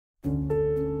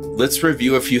let's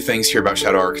review a few things here about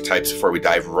shadow archetypes before we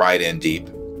dive right in deep.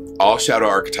 All shadow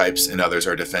archetypes and others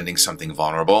are defending something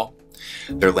vulnerable.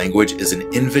 Their language is an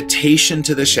invitation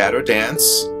to the shadow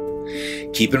dance.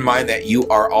 Keep in mind that you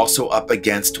are also up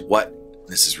against what,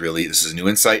 this is new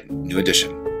insight, new addition.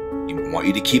 I want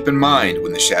you to keep in mind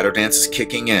when the shadow dance is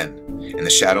kicking in and the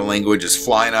shadow language is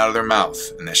flying out of their mouth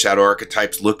and the shadow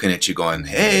archetype's looking at you going,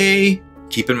 hey,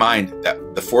 keep in mind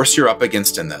that the force you're up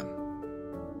against in them,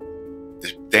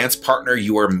 the dance partner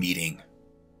you are meeting,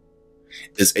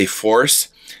 is a force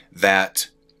that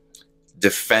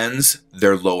defends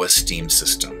their low esteem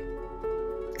system.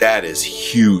 That is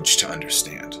huge to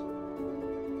understand.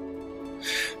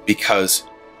 Because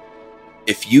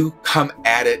if you come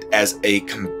at it as a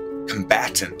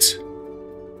combatant,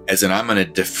 as in I'm going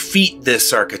to defeat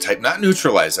this archetype, not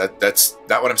neutralize, that's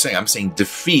not what I'm saying. I'm saying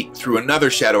defeat through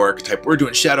another shadow archetype. We're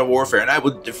doing shadow warfare and I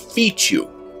will defeat you.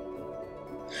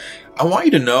 I want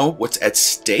you to know what's at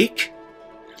stake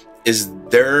is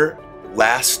their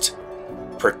last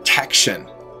protection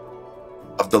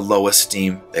of the low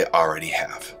esteem they already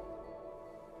have.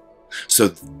 So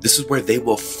this is where they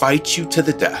will fight you to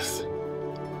the death.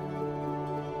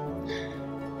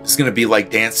 It's going to be like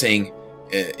dancing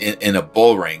in a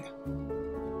bull ring.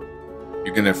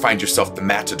 You're going to find yourself the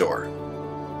matador.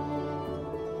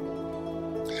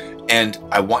 And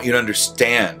I want you to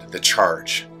understand the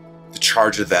charge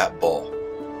of that bull.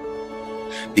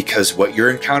 Because what you're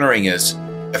encountering is,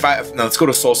 now let's go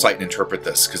to Soul Sight and interpret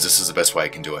this, because this is the best way I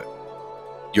can do it.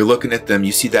 You're looking at them,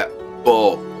 you see that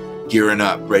bull gearing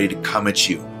up, ready to come at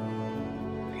you.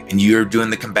 And you're doing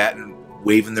the combatant,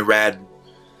 waving the rad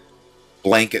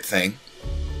blanket thing.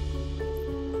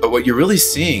 But what you're really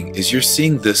seeing is you're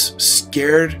seeing this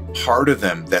scared part of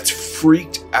them that's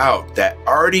freaked out, that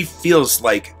already feels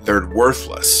like they're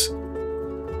worthless.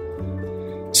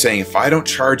 Saying, if I don't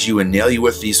charge you and nail you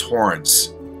with these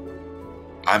horns,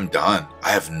 I'm done.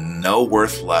 I have no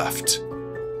worth left.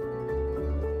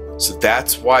 So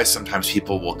that's why sometimes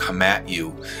people will come at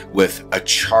you with a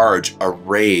charge, a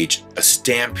rage, a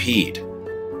stampede.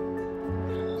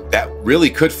 That really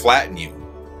could flatten you.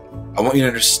 I want you to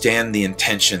understand the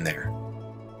intention there.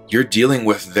 You're dealing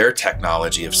with their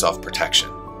technology of self-protection.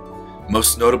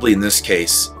 Most notably in this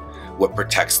case, what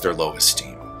protects their low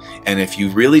esteem. And if you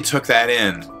really took that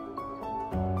in,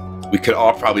 we could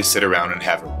all probably sit around and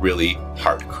have a really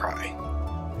hard cry.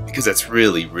 Because that's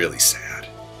really, really sad.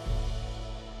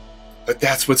 But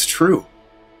that's what's true.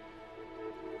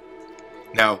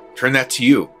 Now, turn that to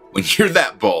you. When you're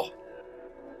that bull,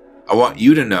 I want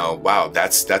you to know, wow,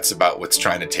 that's about what's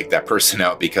trying to take that person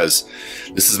out, because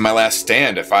this is my last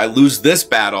stand. If I lose this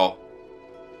battle,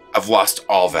 I've lost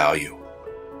all value.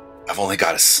 I've only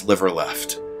got a sliver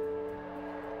left.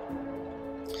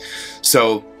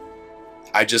 So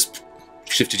I just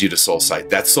shifted you to Soul Sight.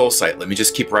 That's Soul Sight. Let me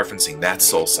just keep referencing that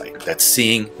Soul Sight. That's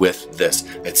seeing with this.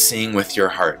 That's seeing with your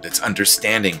heart. That's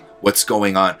understanding what's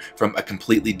going on from a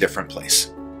completely different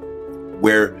place,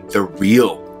 where the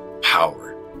real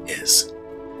power is.